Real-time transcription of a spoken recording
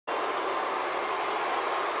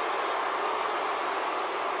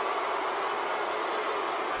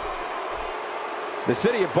The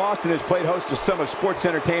city of Boston has played host to some of sports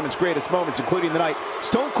entertainment's greatest moments, including the night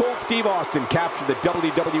Stone Cold Steve Austin captured the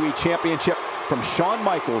WWE Championship from Shawn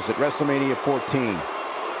Michaels at WrestleMania 14.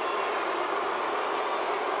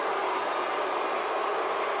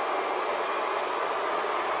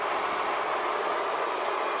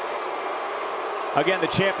 Again, the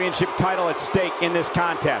championship title at stake in this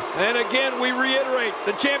contest. And again, we reiterate,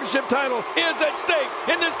 the championship title is at stake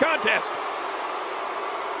in this contest.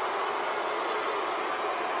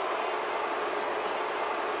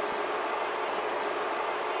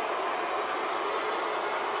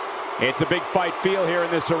 It's a big fight feel here in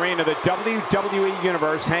this arena. The WWE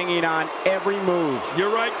Universe hanging on every move.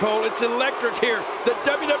 You're right, Cole. It's electric here. The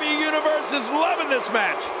WWE Universe is loving this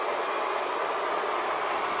match.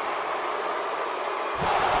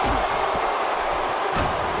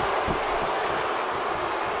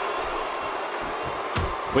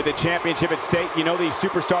 With the championship at stake, you know these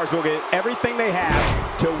superstars will get everything they have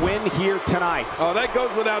to win here tonight. Oh, that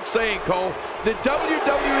goes without saying, Cole. The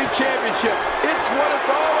WWE Championship, it's what it's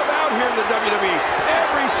all about here in the WWE.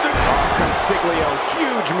 Every Consiglio,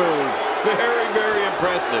 huge move. Very, very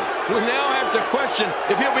impressive. We now have to question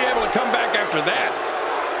if he'll be able to come back after that.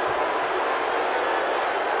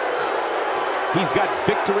 He's got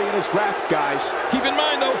victory in his grasp, guys. Keep in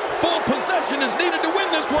mind, though, full possession is needed to win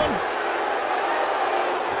this one.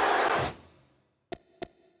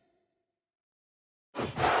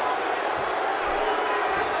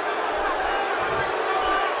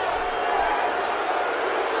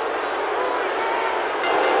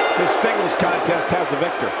 This singles contest has the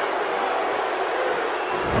victor.